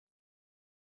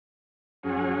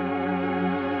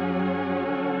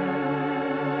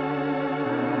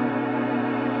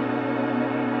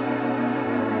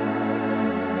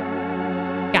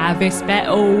Gavis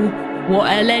Bettel,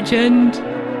 what a legend.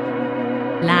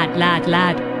 Lad, lad,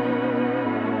 lad.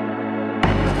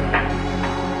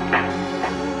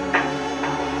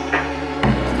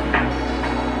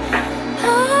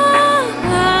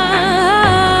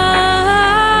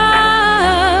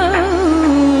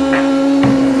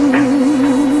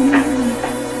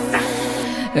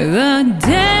 The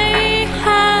day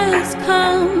has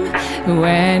come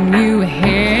when you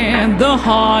hear the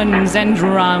horns and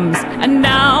drums, and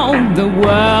now the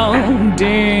world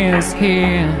is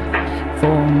here.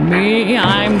 For me,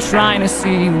 I'm trying to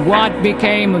see what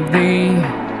became of thee.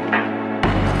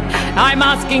 I'm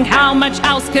asking, how much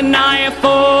else can I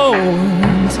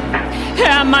afford?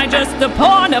 Am I just a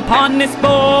pawn upon this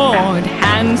board?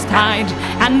 Hands tied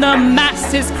and the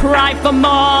masses cry for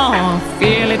more.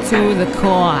 Feel it to the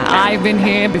core, I've been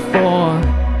here before.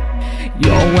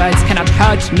 Your words cannot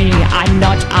hurt me, I'm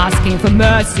not asking for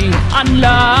mercy.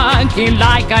 Unlucky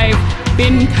like I've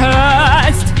been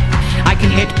cursed. I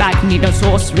can hit back, need no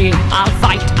sorcery. I'll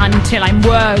fight until I'm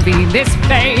worthy. This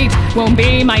fate won't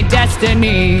be my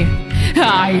destiny.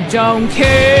 I don't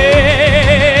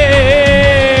care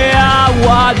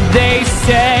what they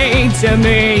say to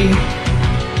me.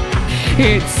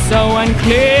 It's so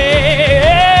unclear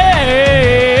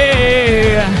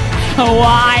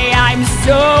why I'm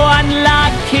so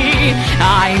unlucky.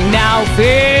 I now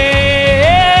fear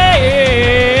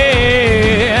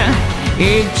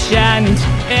each and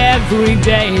every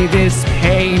day this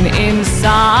pain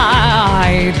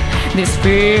inside, this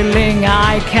feeling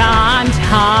I can't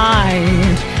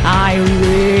hide. I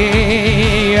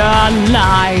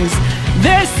realize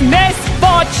this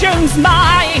misfortune's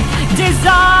my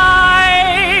design.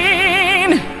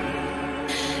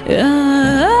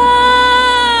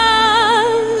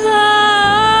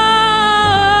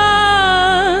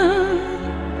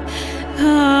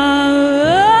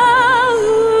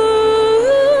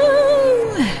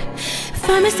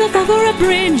 Find myself over a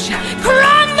bridge,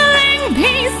 crumbling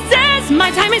pieces.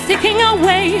 My time is ticking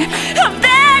away. I'm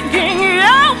begging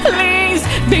you, please.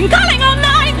 Been calling all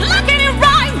night, looking it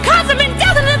right, 'cause I've been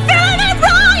doubting and feeling it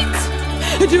right.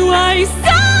 Do I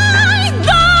say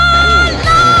the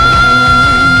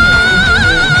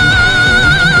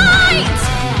light?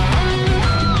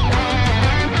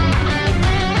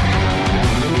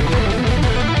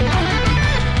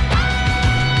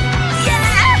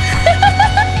 Yeah!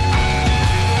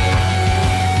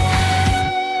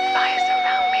 Fire's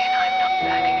around me and I'm not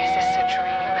burning. Is this a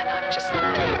dream? And I'm just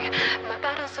learning. My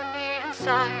battles on the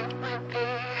inside might be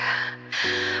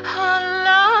all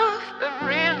love, but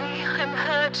really I'm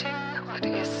hurting. What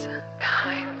is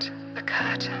behind the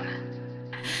curtain?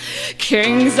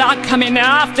 Kings are coming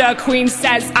after. Queen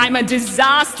says I'm a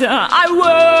disaster. I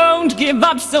won't give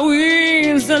up so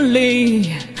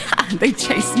easily. They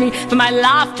chase me for my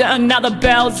laughter. Now the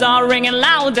bells are ringing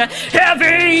louder.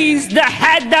 Heavy's the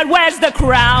head that wears the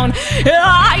crown.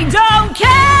 I don't care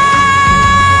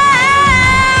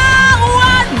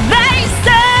what they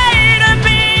say to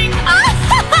me.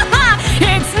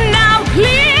 It's now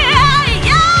clear,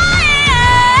 yeah.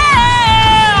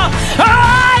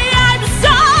 I am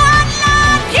so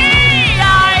unlucky.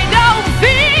 I don't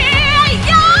fear,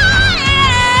 yeah.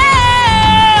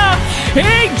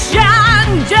 Each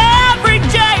and every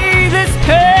day, this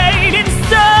pain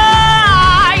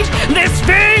inside, this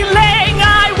feeling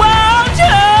I won't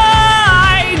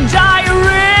hide. I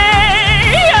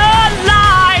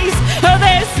realize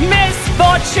this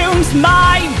misfortune's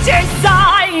my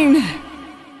design.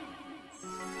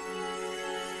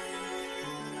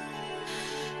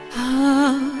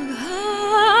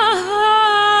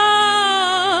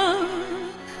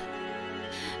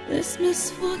 This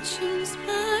misfortune's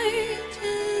my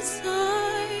design.